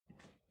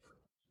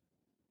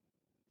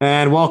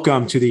And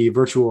welcome to the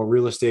Virtual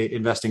Real Estate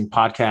Investing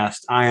Podcast.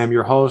 I am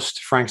your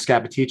host, Frank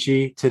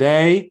Scappaticci.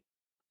 Today,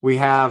 we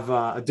have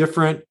a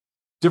different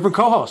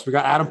co-host. We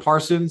got Adam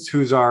Parsons,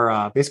 who's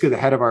our basically the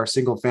head of our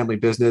single family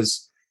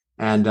business,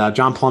 and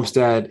John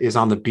Plumstead is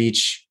on the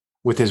beach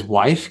with his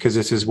wife because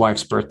it's his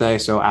wife's birthday.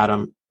 So,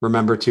 Adam,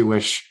 remember to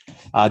wish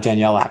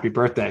Danielle a happy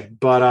birthday.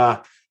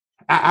 But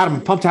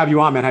Adam, pumped to have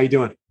you on, man. How you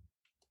doing?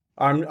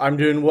 I'm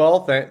doing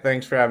well.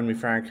 Thanks for having me,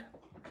 Frank.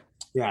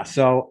 Yeah.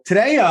 So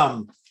today,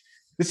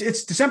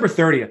 it's December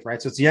 30th,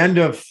 right? So it's the end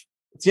of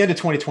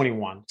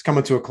 2021. It's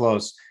coming to a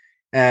close,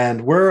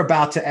 and we're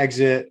about to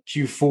exit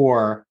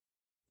Q4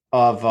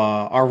 of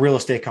our real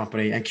estate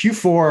company. And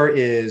Q4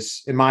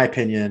 is, in my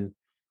opinion,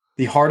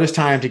 the hardest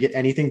time to get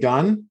anything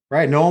done.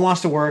 Right? No one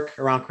wants to work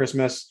around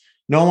Christmas.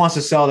 No one wants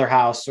to sell their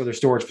house or their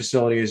storage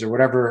facilities or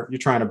whatever you're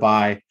trying to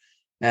buy,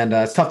 and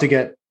it's tough to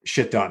get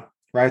shit done.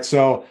 Right?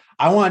 So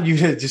I want you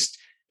to just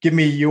give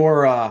me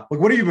your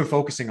what have you been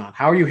focusing on?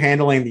 How are you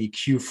handling the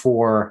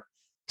Q4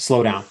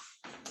 slowdown?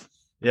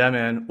 Yeah,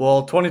 man.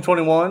 Well,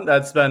 2021,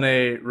 that's been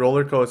a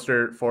roller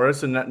coaster for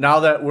us. And now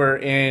that we're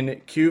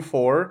in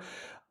Q4,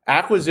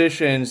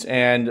 acquisitions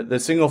and the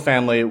single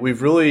family,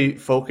 we've really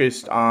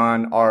focused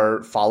on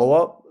our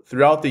follow-up.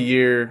 Throughout the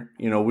year,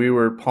 we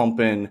were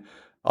pumping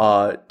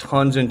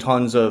tons and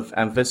tons of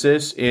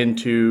emphasis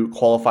into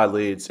qualified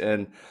leads.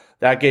 And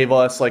that gave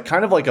us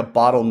kind of like a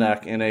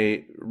bottleneck in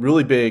a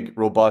really big,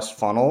 robust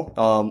funnel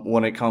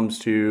when it comes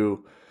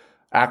to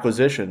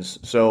acquisitions.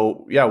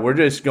 So yeah, we're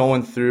just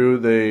going through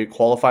the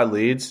qualified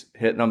leads,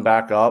 hitting them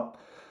back up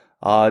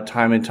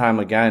time and time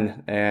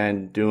again,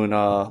 and doing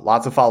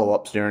lots of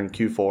follow-ups during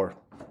Q4.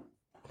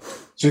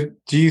 So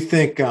do you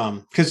think,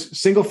 because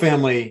single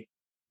family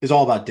is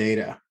all about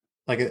data,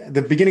 like at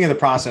the beginning of the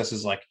process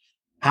is like,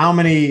 how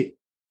many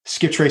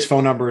skip trace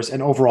phone numbers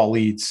and overall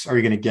leads are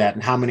you going to get?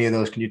 And how many of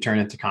those can you turn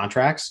into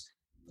contracts?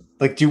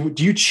 Like, do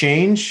you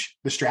change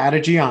the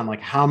strategy on like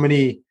how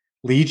many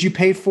leads you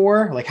pay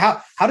for? Like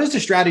how does the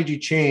strategy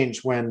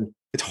change when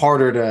it's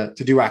harder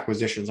to do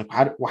acquisitions? Like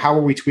how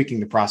are we tweaking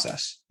the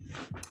process?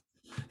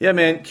 Yeah,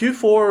 man,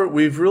 Q4,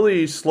 we've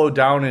really slowed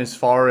down as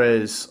far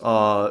as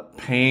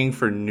paying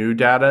for new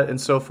data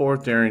and so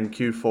forth during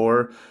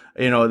Q4.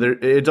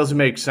 It doesn't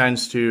make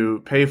sense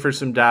to pay for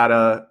some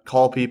data,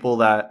 call people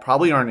that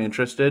probably aren't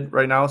interested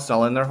right now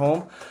selling their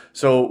home.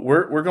 So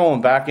we're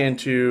going back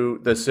into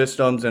the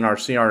systems in our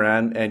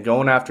CRM and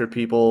going after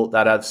people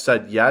that have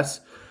said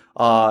yes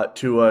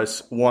to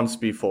us once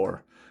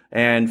before,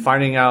 and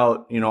finding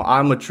out,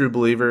 I'm a true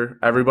believer.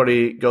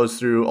 Everybody goes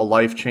through a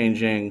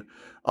life-changing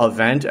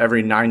event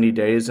every 90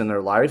 days in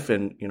their life.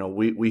 And,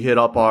 we hit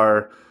up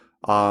our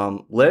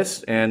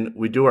list and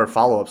we do our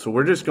follow-up. So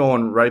we're just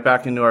going right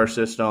back into our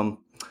system,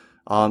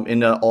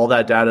 into all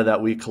that data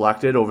that we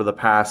collected over the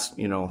past,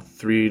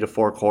 3 to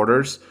 4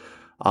 quarters.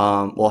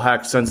 Well,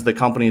 heck, since the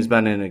company's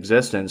been in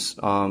existence,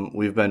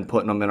 we've been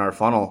putting them in our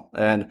funnel,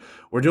 and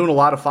we're doing a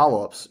lot of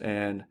follow-ups.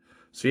 And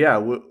so,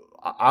 yeah,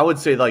 I would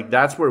say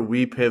that's where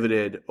we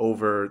pivoted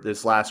over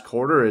this last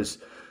quarter, is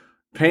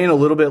paying a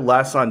little bit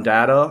less on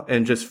data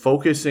and just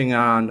focusing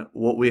on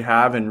what we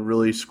have and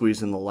really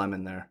squeezing the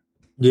lemon there.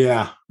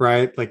 Yeah,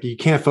 right. Like you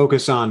can't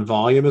focus on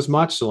volume as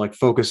much. So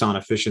focus on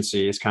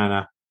efficiency is kind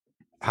of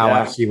how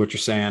I see what you're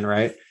saying,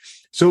 right?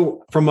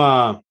 So from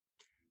a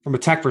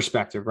tech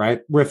perspective,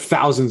 right, we have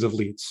thousands of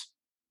leads,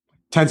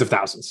 tens of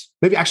thousands,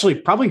 maybe actually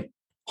probably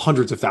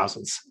hundreds of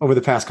thousands over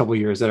the past couple of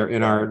years that are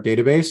in our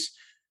database.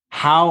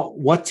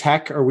 What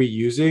tech are we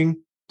using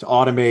to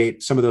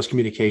automate some of those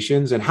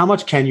communications, and how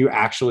much can you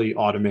actually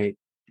automate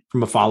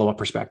from a follow-up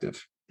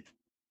perspective?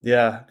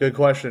 Yeah, good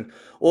question.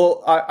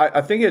 Well,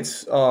 I think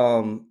it's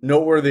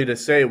noteworthy to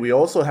say we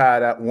also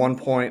had at one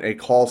point a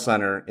call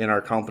center in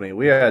our company.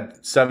 We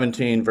had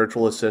 17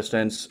 virtual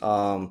assistants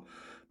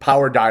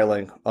power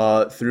dialing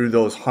through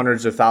those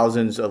hundreds of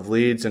thousands of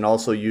leads, and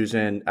also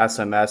using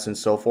SMS and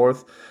so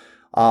forth.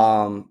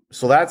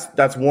 So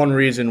that's one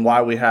reason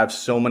why we have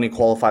so many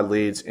qualified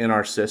leads in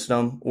our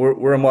system.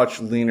 We're a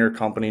much leaner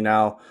company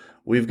now.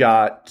 We've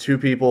got 2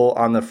 people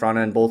on the front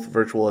end, both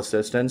virtual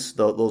assistants.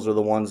 Those are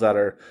the ones that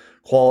are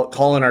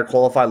calling our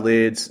qualified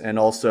leads and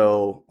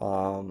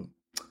also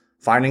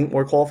finding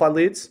more qualified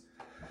leads.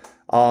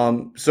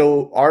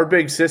 So our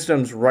big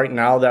systems right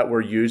now that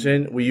we're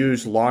using, we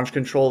use Launch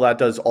Control that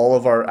does all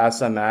of our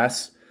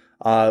SMS.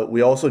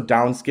 We also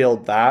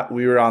downscaled that.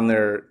 We were on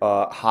their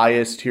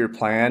highest tier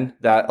plan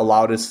that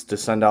allowed us to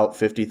send out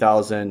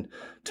 50,000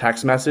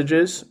 text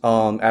messages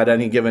at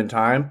any given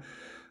time.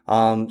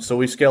 So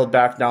we scaled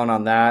back down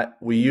on that.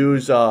 We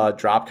use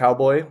Drop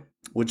Cowboy,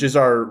 which is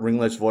our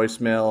ringless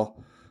voicemail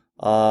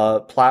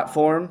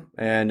platform,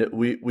 and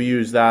we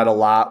use that a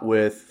lot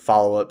with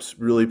follow-ups.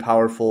 Really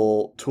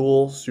powerful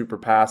tool, super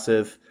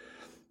passive.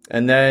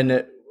 And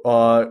then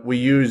we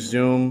use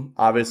Zoom,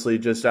 obviously,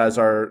 just as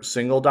our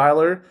single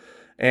dialer.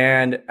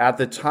 And at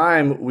the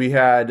time, we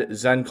had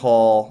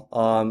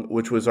ZenCall,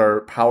 which was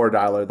our power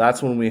dialer.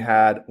 That's when we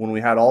had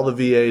all the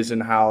VAs in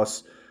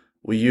house.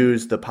 We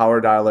used the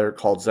power dialer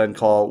called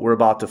ZenCall. We're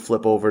about to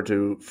flip over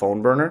to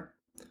PhoneBurner.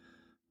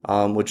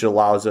 which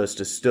allows us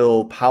to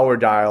still power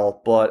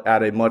dial, but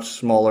at a much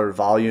smaller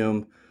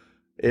volume.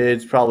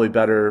 It's probably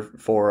better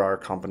for our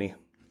company.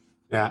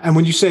 Yeah. And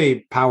when you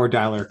say power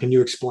dialer, can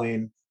you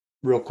explain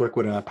real quick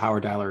what a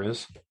power dialer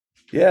is?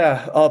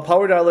 Yeah,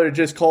 power dialer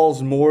just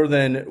calls more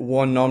than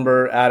one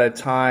number at a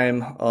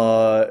time.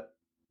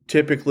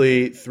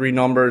 Typically three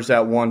numbers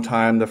at one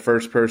time. The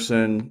first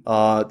person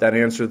that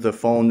answers the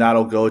phone,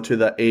 that'll go to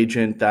the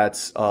agent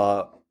that's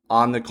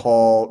on the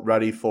call,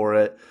 ready for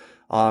it.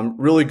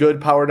 Really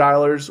good power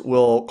dialers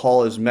will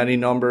call as many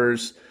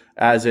numbers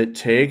as it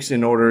takes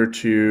in order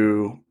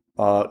to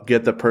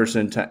get the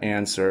person to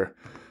answer.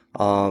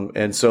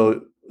 And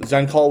so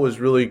ZenCall was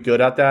really good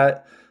at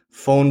that.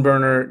 Phone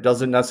Burner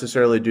doesn't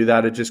necessarily do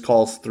that. It just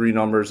calls three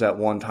numbers at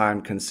one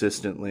time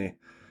consistently.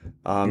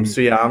 So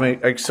yeah, I'm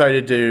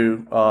excited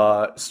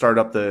to start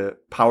up the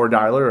power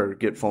dialer or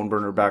get Phone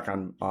Burner back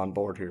on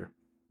board here.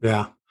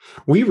 Yeah.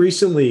 We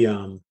recently,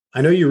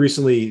 I know you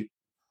recently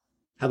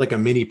had like a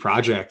mini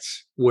project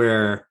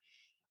where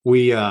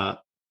we had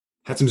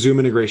some Zoom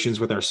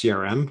integrations with our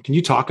CRM. Can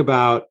you talk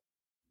about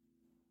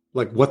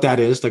like what that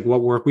is, like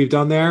what work we've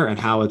done there and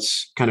how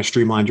it's kind of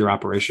streamlined your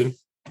operation?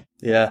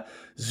 Yeah,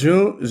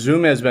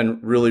 Zoom has been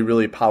really,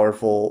 really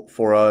powerful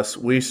for us.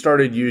 We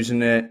started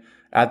using it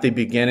at the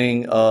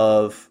beginning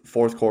of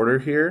fourth quarter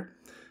here.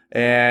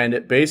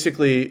 And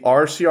basically,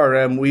 our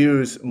CRM, we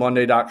use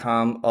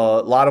Monday.com.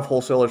 A lot of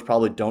wholesalers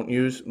probably don't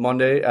use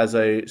Monday as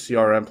a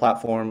CRM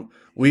platform.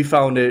 We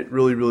found it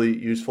really, really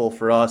useful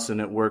for us,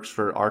 and it works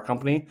for our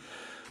company.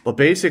 But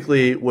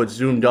basically, what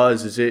Zoom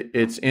does is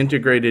it's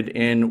integrated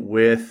in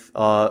with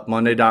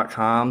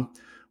Monday.com.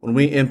 When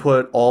we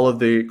input all of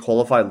the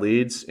qualified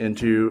leads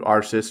into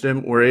our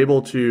system, we're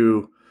able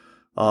to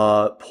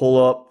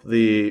pull up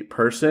the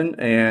person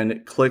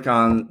and click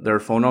on their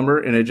phone number,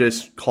 and it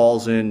just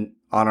calls in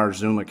on our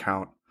Zoom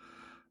account.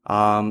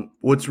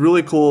 What's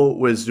really cool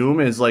with Zoom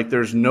is like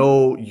there's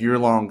no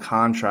year-long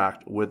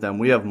contract with them.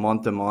 We have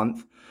month to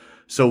month.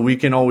 So we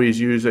can always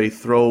use a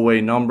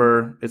throwaway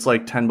number. It's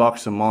like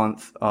 $10 a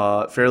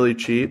month, fairly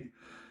cheap.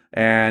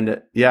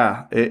 And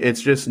yeah,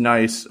 it's just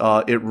nice.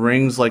 It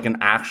rings like an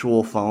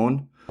actual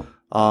phone.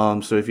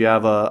 So if you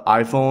have an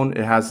iPhone,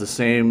 it has the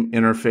same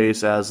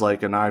interface as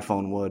like an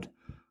iPhone would.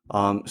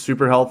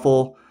 Super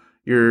helpful.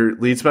 Your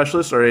lead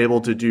specialists are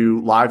able to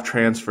do live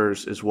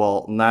transfers as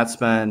well. And that's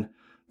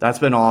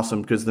been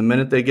awesome because the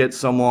minute they get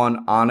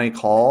someone on a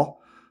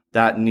call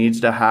that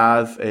needs to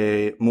have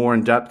a more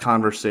in-depth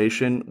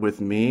conversation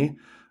with me,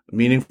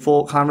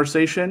 meaningful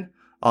conversation,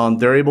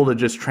 they're able to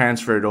just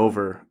transfer it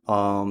over.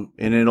 And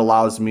it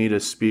allows me to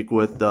speak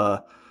with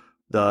the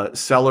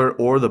seller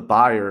or the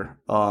buyer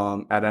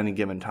at any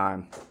given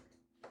time.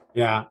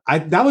 Yeah,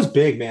 that was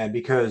big, man,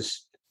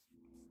 because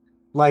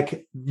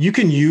like you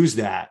can use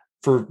that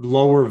for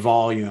lower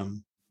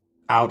volume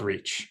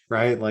outreach,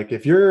 right? Like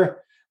if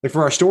you're like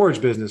for our storage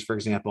business, for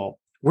example,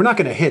 we're not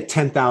going to hit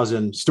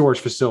 10,000 storage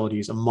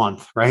facilities a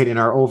month, right? In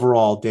our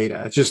overall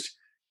data. It's just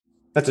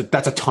that's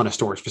a ton of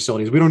storage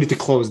facilities. We don't need to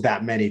close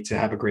that many to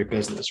have a great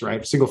business,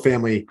 right? Single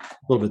family, a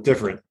little bit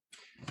different.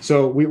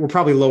 So we're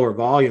probably lower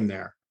volume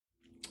there.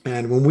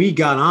 And when we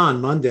got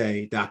on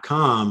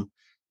Monday.com,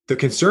 the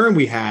concern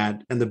we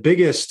had and the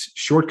biggest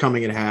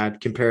shortcoming it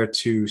had compared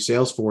to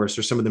Salesforce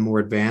or some of the more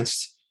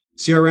advanced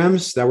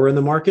CRMs that were in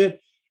the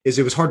market is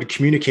it was hard to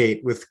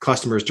communicate with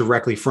customers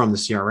directly from the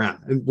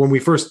CRM. And when we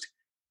first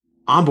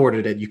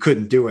onboarded it, you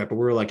couldn't do it, but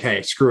we were like,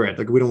 hey, screw it.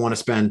 Like we don't want to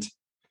spend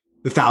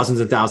the thousands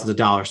and thousands of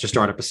dollars to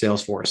start up a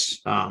Salesforce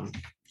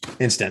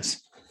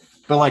instance.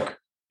 But like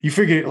you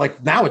figure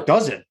like now it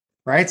does it,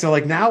 right? So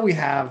like now we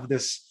have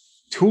this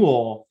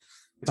tool,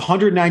 it's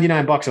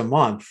 $199 a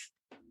month.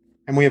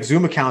 And we have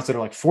Zoom accounts that are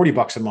like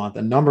 $40 a month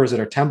and numbers that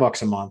are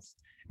 $10 a month.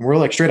 And we're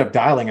like straight up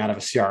dialing out of a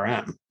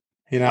CRM,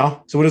 you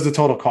know? So what is the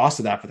total cost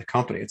of that for the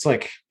company? It's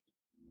like,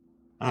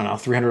 I don't know,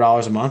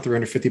 $300 a month,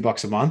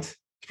 $350 a month.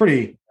 It's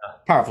pretty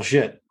powerful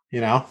shit,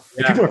 you know?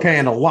 Yeah. People are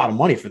paying a lot of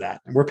money for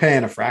that. And we're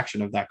paying a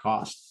fraction of that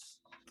cost.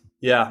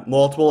 Yeah,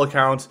 multiple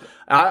accounts.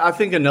 I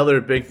think another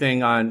big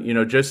thing on,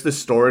 just the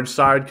storage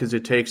side, because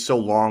it takes so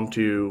long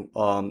to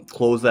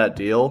close that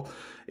deal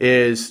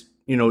is,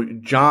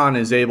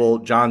 John's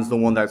the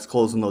one that's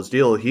closing those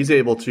deals. He's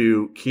able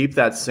to keep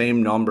that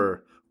same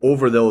number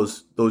over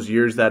those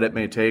years that it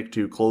may take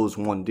to close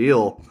one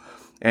deal.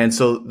 And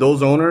so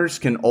those owners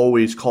can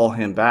always call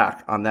him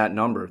back on that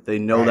number. They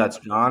know that's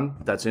John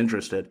that's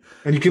interested.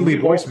 And you can leave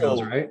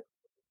voicemails, right?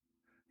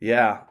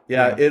 Yeah.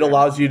 It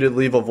allows you to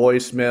leave a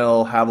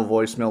voicemail, have a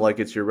voicemail like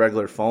it's your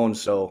regular phone.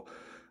 So,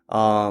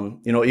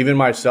 even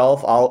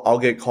myself, I'll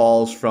get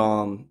calls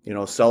from,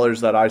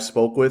 sellers that I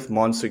spoke with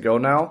months ago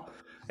now.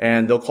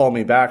 And they'll call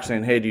me back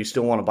saying, hey, do you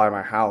still want to buy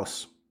my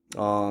house?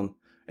 And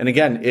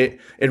again,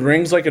 it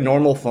rings like a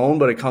normal phone,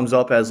 but it comes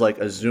up as like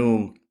a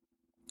Zoom.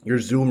 Your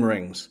Zoom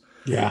rings.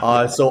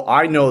 Yeah. So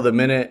I know the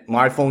minute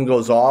my phone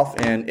goes off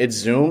and it's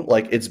Zoom,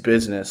 like it's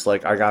business,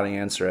 like I got to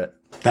answer it.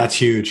 That's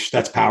huge.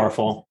 That's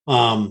powerful.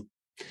 And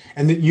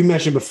you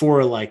mentioned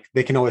before, like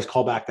they can always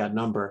call back that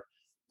number.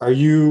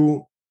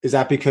 Is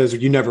that because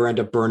you never end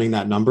up burning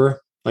that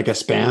number like a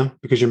spam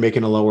because you're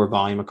making a lower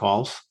volume of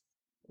calls?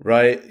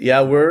 Right.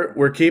 Yeah,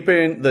 we're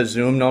keeping the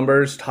Zoom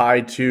numbers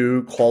tied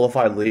to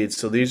qualified leads.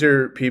 So these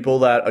are people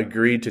that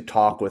agreed to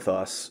talk with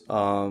us.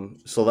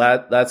 So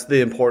that's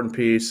the important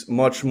piece.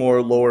 Much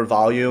more lower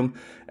volume.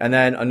 And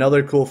then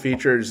another cool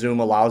feature Zoom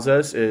allows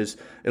us is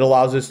it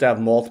allows us to have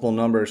multiple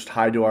numbers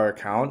tied to our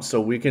account. So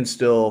we can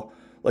still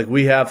like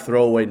we have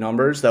throwaway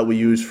numbers that we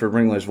use for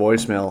ringless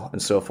voicemail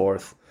and so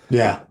forth.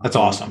 Yeah, that's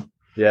awesome.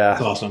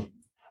 That's Yeah. awesome.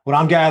 What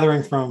I'm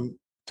gathering from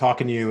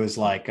talking to you is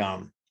like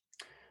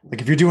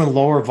if you're doing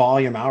lower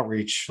volume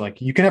outreach,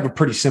 like you can have a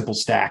pretty simple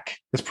stack.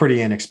 It's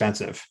pretty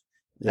inexpensive.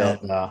 Yeah.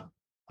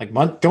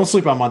 And don't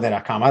sleep on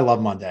Monday.com. I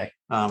love Monday.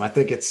 And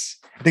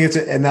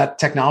that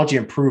technology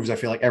improves. I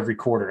feel like every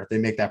quarter they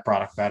make that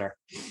product better.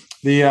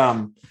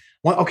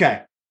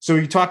 Okay. So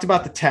you talked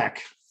about the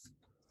tech.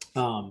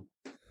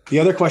 The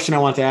other question I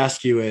want to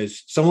ask you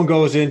is someone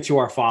goes into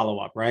our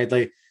follow-up, right?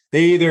 They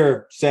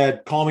either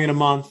said, call me in a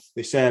month.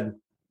 They said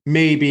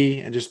maybe,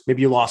 and just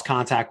maybe you lost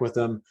contact with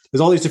them.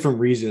 There's all these different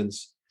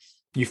reasons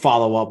you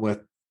follow up with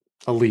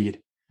a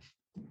lead.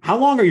 How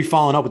long are you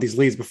following up with these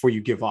leads before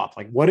you give up?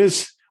 Like what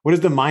is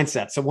the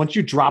mindset? So once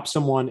you drop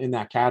someone in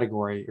that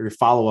category or your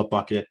follow-up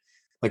bucket,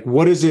 like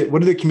what do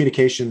the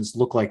communications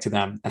look like to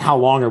them and how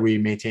long are we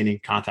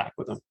maintaining contact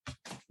with them?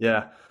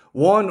 Yeah.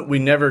 One, we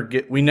never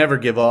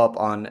give up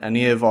on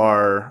any of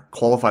our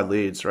qualified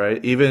leads,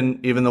 right?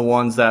 Even the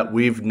ones that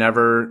we've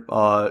never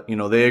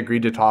they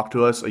agreed to talk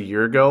to us a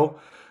year ago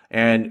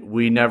and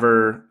we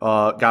never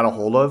got a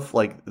hold of.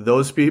 Like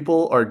those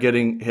people are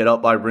getting hit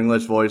up by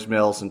ringless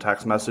voicemails and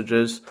text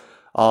messages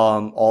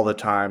all the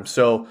time.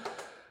 So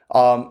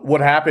what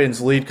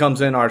happens, lead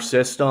comes in our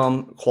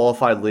system,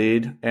 qualified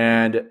lead,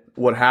 and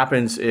what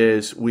happens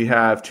is we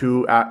have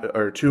two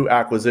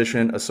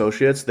acquisition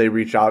associates. They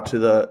reach out to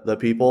the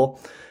people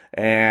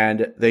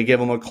and they give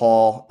them a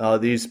call.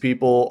 These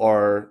people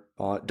are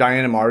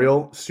Diane and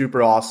Mario,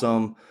 super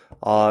awesome,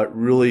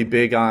 really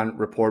big on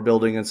rapport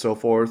building and so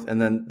forth.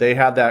 And then they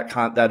have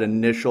that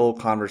initial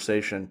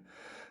conversation.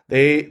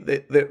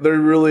 They're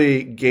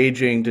really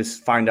gauging to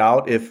find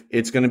out if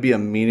it's going to be a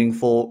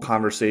meaningful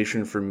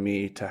conversation for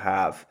me to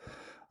have.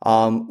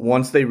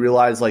 Once they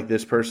realize like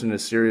this person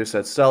is serious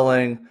at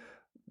selling,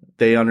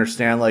 they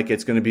understand like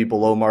it's going to be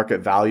below market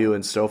value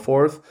and so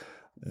forth,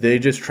 they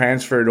just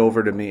transfer it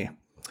over to me.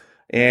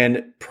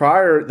 And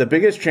the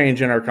biggest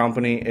change in our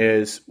company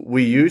is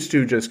we used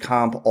to just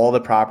comp all the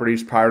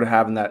properties prior to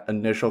having that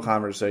initial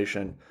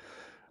conversation.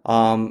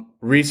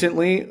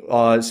 Recently,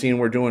 seeing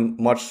we're doing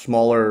much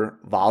smaller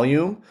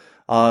volume,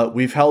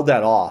 we've held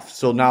that off.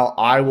 So now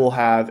I will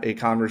have a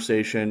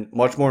conversation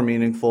much more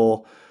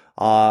meaningful.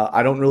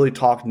 I don't really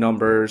talk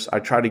numbers. I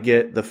try to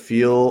get the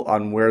feel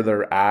on where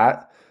they're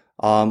at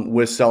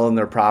with selling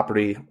their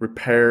property,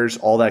 repairs,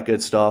 all that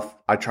good stuff.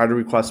 I try to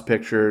request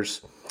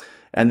pictures.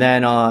 And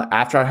then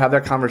after I have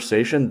that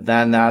conversation,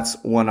 then that's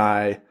when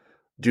I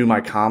do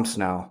my comps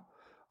now.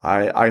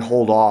 I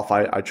hold off.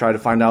 I try to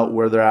find out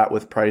where they're at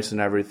with price and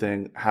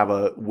everything, have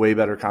a way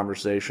better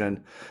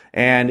conversation.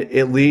 And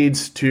it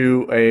leads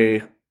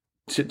to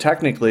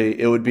technically,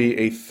 it would be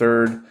a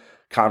third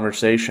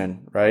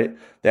conversation, right?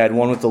 They had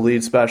one with the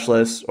lead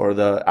specialist or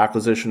the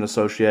acquisition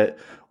associate,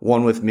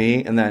 one with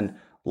me, and then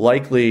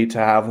likely to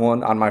have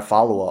one on my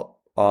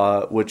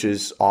follow-up, which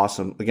is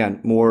awesome.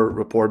 Again, more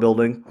rapport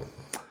building.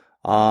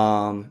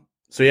 So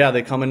yeah,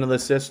 they come into the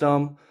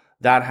system,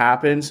 that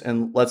happens,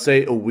 and let's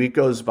say a week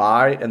goes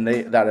by and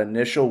that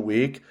initial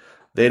week,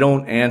 they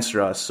don't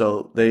answer us.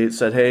 So they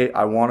said, hey,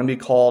 I want to be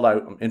called.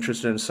 I'm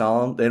interested in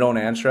selling. They don't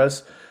answer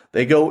us.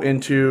 They go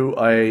into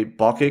a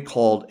bucket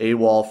called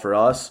AWOL for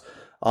us.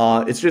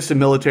 It's just a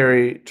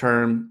military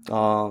term,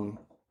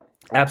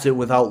 absent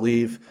without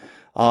leave.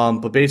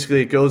 But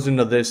basically it goes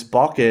into this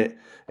bucket.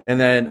 And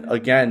then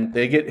again,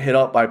 they get hit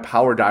up by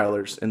power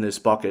dialers in this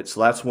bucket.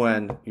 So that's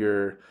when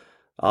your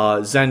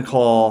Zen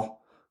call,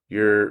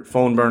 your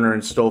phone burner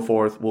and so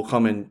forth will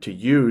come into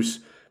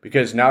use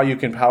because now you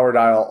can power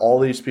dial all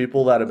these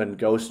people that have been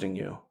ghosting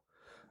you.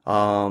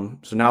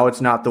 So now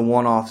it's not the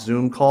one-off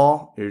Zoom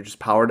call. You're just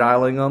power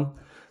dialing them.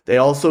 They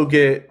also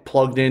get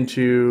plugged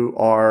into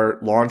our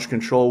Launch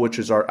Control, which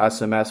is our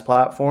SMS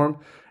platform.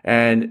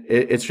 And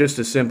it's just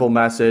a simple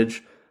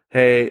message.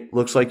 Hey,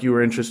 looks like you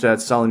were interested in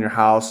selling your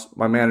house.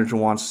 My manager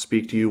wants to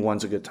speak to you.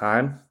 When's a good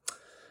time?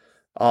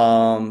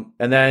 And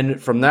then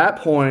from that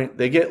point,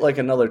 they get like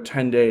another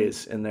 10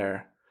 days in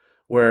there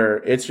where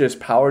it's just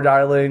power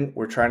dialing.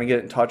 We're trying to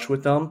get in touch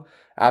with them.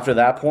 After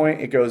that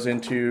point, it goes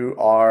into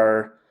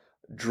our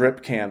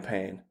drip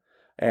campaign.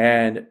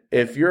 And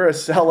if you're a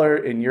seller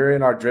and you're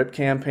in our drip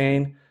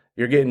campaign,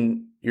 you're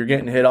getting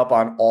hit up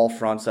on all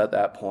fronts at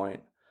that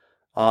point.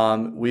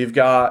 We've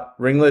got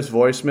ringless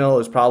voicemail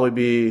is probably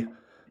be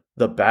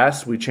the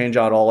best. We change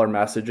out all our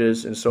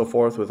messages and so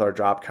forth with our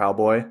Drop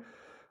Cowboy.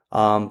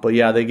 But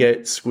yeah, they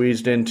get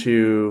squeezed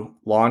into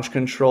Launch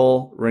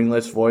Control,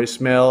 ringless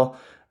voicemail,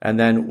 and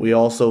then we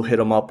also hit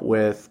them up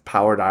with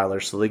power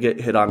dialers. So they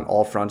get hit on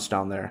all fronts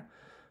down there.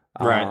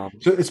 Right.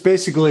 So it's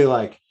basically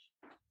like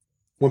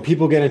when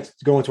people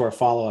go into our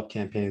follow-up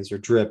campaigns or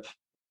drip,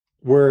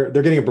 they're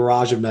getting a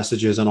barrage of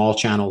messages on all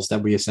channels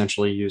that we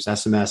essentially use: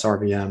 SMS,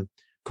 RVM,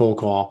 cold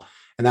call.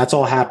 And that's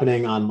all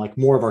happening on like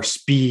more of our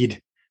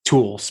speed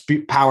tools,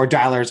 power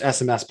dialers,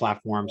 SMS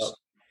platforms. Yep.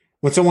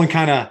 When someone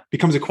kind of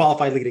becomes a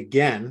qualified lead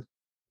again,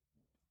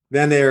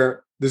 then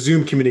the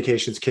Zoom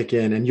communications kick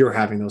in and you're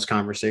having those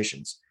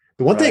conversations.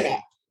 The one thing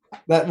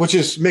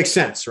which makes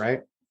sense,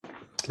 right?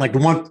 Like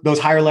those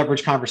higher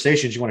leverage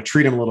conversations, you want to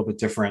treat them a little bit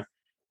different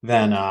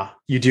than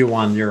you do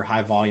on your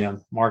high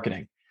volume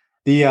marketing.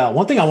 The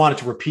one thing I wanted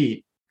to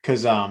repeat,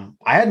 because I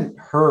hadn't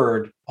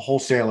heard a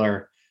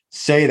wholesaler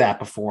say that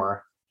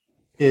before,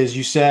 is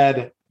you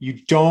said you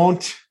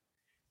don't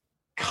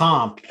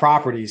comp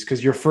properties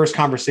because your first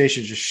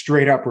conversation is just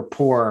straight up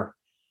rapport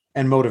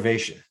and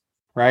motivation,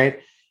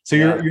 right? So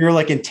you're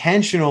like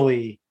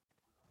intentionally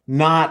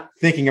not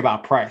thinking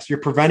about price. You're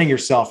preventing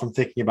yourself from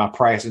thinking about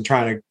price and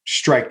trying to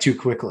strike too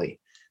quickly,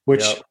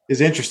 which is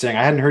interesting.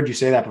 I hadn't heard you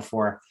say that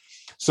before.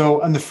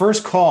 So on the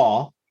first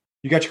call,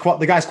 you got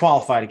the guy's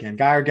qualified again,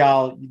 guy or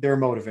gal, they're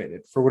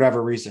motivated for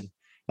whatever reason.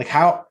 Like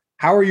how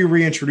are you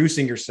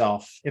reintroducing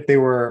yourself if they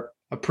were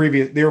a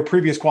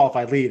previous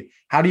qualified lead?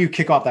 How do you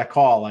kick off that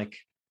call? Like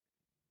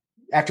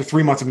after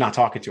 3 months of not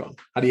talking to them,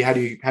 how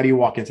do you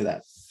walk into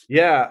that?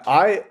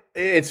 Yeah,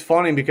 it's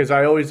funny because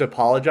I always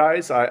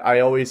apologize. I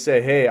always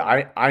say, hey,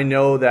 I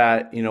know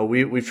that,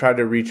 we've tried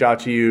to reach out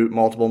to you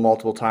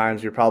multiple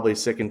times. You're probably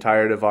sick and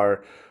tired of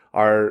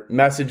our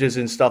messages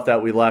and stuff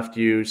that we left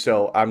you.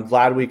 So I'm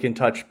glad we can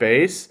touch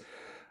base.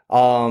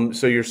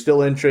 So you're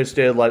still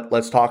interested.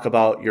 Let's talk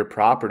about your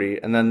property.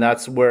 And then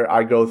that's where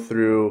I go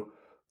through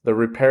the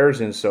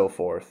repairs and so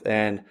forth.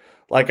 And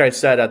like I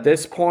said, at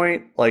this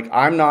point, like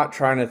I'm not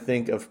trying to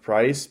think of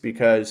price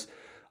because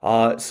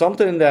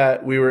something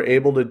that we were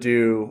able to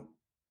do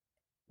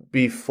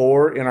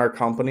before in our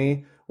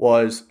company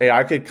was, hey,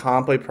 I could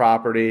comp a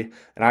property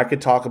and I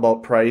could talk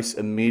about price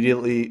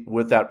immediately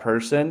with that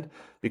person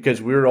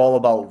because we were all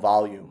about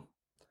volume.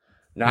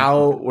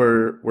 Now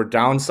we're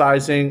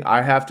downsizing.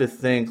 I have to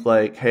think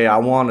like, hey, I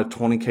want a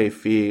 $20K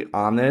fee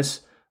on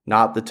this,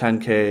 not the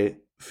 $10K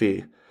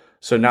fee.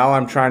 So now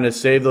I'm trying to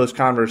save those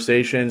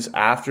conversations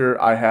after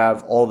I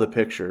have all the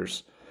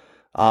pictures.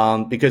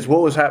 Because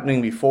what was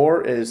happening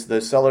before is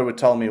the seller would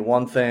tell me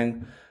one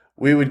thing,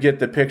 we would get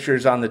the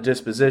pictures on the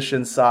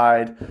disposition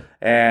side,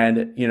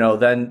 and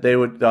then they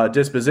would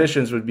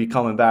dispositions would be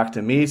coming back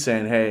to me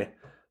saying, hey,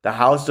 the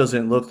house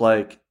doesn't look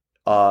like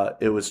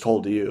it was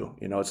told to you.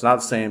 It's not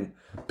the same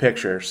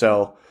picture.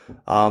 So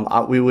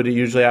we would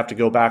usually have to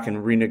go back and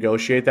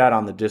renegotiate that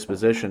on the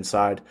disposition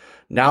side.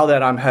 Now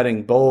that I'm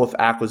heading both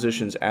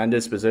acquisitions and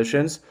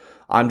dispositions,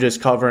 I'm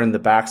just covering the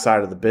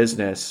backside of the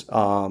business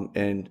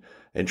and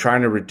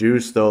trying to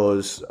reduce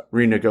those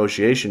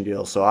renegotiation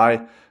deals. So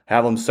I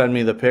have them send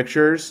me the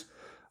pictures,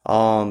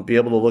 be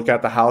able to look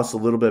at the house a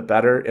little bit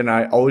better. And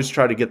I always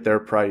try to get their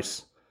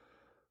price.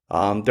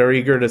 They're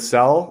eager to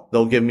sell.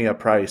 They'll give me a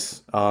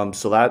price.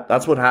 So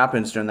that's what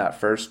happens during that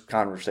first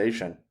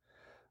conversation.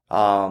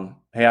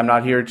 Hey, I'm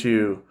not here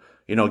to,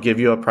 give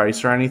you a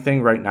price or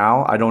anything right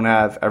now. I don't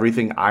have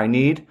everything I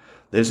need.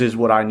 This is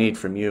what I need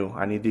from you.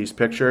 I need these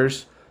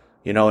pictures.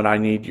 And I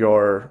need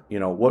your,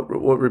 what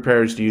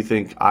repairs do you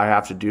think I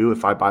have to do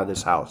if I buy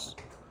this house?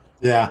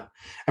 Yeah.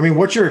 I mean,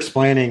 what you're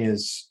explaining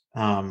is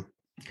kind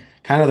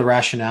of the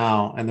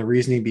rationale and the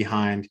reasoning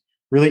behind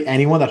really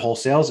anyone that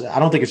wholesales. I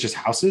don't think it's just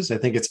houses. I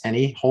think it's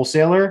any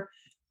wholesaler.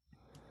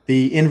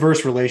 The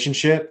inverse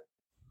relationship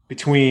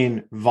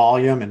between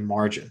volume and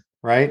margin,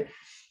 right?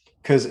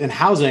 Because in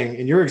housing,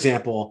 in your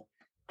example,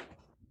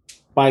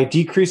 by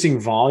decreasing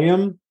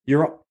volume,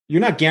 you're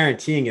not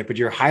guaranteeing it, but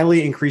you're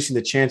highly increasing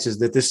the chances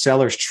that this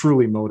seller is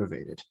truly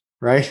motivated,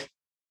 right?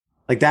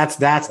 Like that's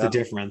the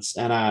difference.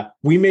 And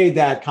we made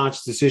that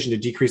conscious decision to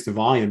decrease the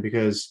volume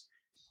because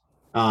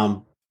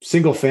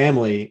single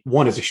family,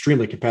 one, is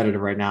extremely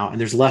competitive right now,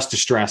 and there's less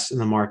distress in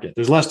the market.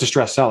 There's less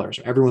distressed sellers.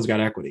 Everyone's got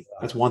equity.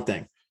 That's one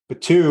thing.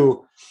 But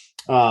two,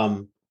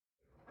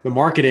 the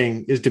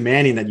marketing is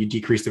demanding that you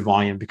decrease the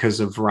volume because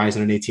of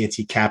Verizon and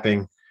AT&T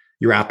capping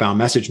your outbound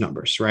message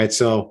numbers, right?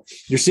 So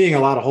you're seeing a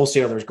lot of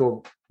wholesalers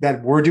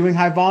that were doing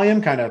high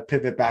volume kind of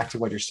pivot back to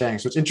what you're saying.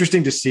 So it's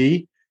interesting to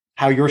see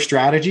how your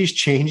strategy is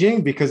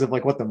changing because of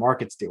like what the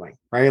market's doing,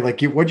 right?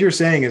 Like what you're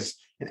saying is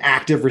an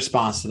active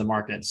response to the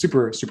market.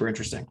 Super, super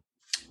interesting.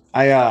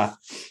 I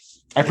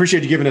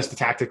appreciate you giving us the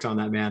tactics on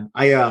that, man.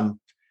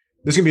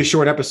 This is gonna be a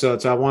short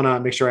episode, so I want to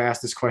make sure I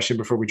ask this question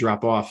before we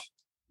drop off.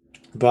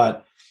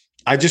 But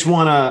I just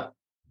want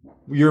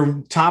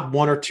your top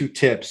 1 or 2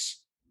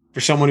 tips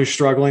for someone who's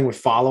struggling with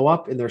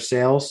follow-up in their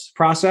sales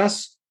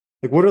process.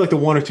 Like, what are like the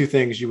 1 or 2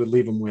 things you would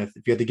leave them with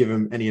if you had to give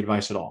them any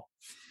advice at all?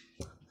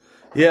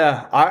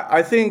 Yeah,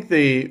 I think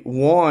the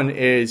one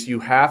is you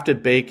have to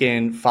bake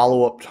in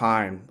follow-up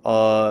time.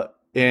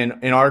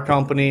 In our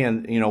company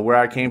and where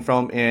I came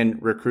from in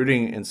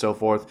recruiting and so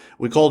forth,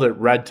 we called it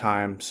red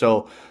time.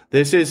 So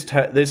this is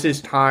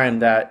time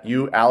that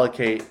you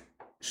allocate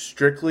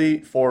strictly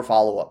for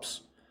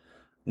follow-ups.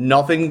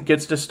 Nothing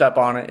gets to step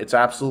on it. It's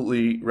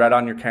absolutely red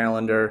on your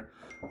calendar.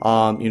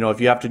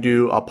 If you have to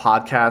do a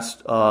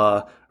podcast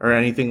or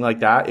anything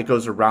like that, it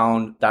goes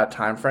around that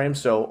time frame.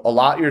 So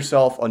allot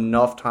yourself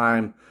enough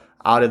time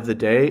out of the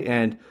day,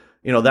 and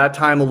that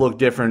time will look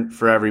different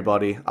for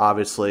everybody,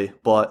 obviously.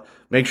 But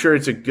make sure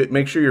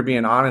make sure you're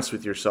being honest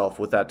with yourself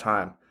with that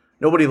time.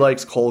 Nobody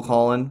likes cold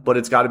calling, but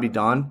it's got to be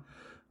done.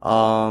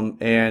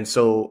 And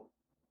so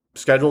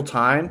schedule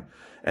time,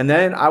 and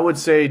then I would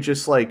say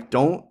just like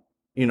don't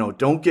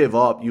give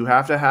up. You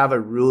have to have a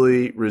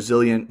really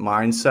resilient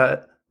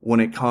mindset when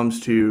it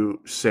comes to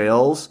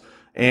sales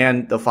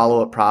and the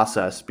follow-up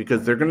process,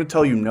 because they're going to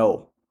tell you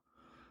no.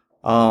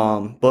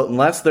 But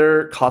unless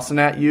they're cussing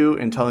at you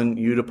and telling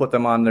you to put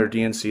them on their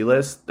DNC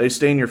list, they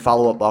stay in your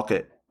follow-up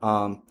bucket.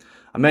 I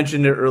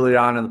mentioned it early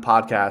on in the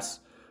podcast.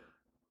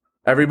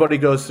 Everybody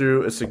goes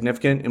through a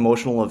significant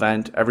emotional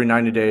event every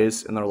 90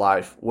 days in their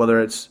life,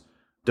 whether it's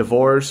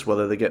divorce,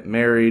 whether they get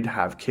married,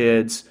 have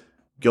kids,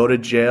 go to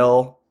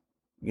jail,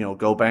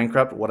 go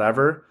bankrupt,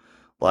 whatever.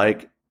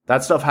 Like,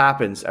 that stuff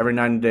happens every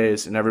 90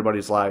 days in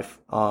everybody's life.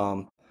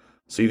 So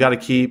you got to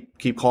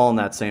keep calling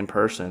that same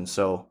person.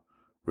 So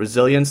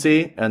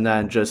resiliency, and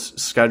then just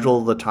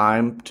schedule the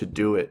time to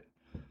do it.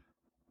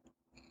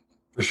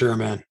 For sure,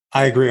 man.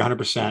 I agree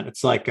 100%.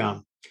 It's like,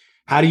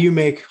 how do you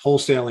make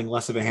wholesaling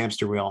less of a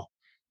hamster wheel?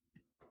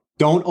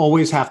 Don't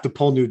always have to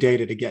pull new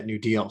data to get new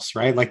deals,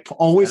 right? Like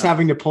always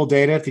having to pull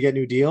data to get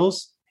new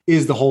deals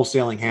is the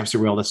wholesaling hamster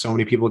wheel that so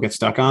many people get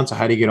stuck on. So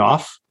how do you get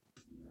off?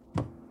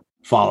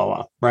 Follow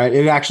up, right?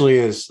 It actually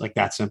is like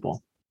that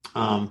simple.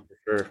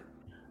 Sure.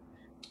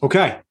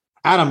 Okay.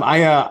 Adam,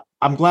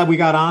 I'm glad we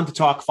got on to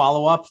talk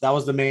follow up. That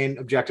was the main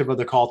objective of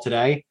the call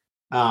today.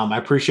 I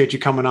appreciate you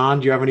coming on.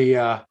 Do you have any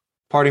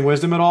parting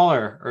wisdom at all,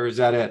 or is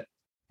that it?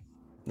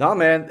 No,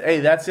 man. Hey,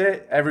 that's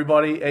it,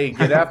 everybody. Hey,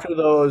 get after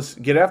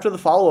the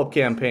follow-up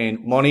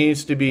campaign. Money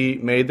needs to be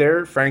made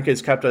there. Frank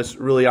has kept us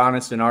really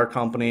honest in our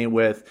company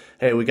with,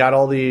 hey, we got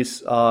all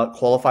these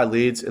qualified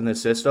leads in the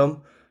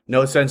system.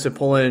 No sense in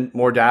pulling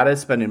more data,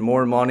 spending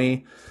more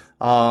money.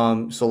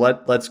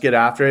 So let's get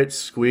after it,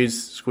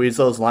 squeeze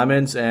those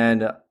lemons,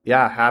 and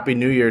Happy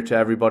New Year to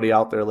everybody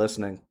out there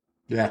listening.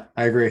 Yeah,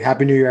 I agree.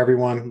 Happy New Year,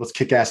 everyone. Let's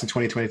kick ass in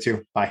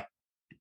 2022. Bye.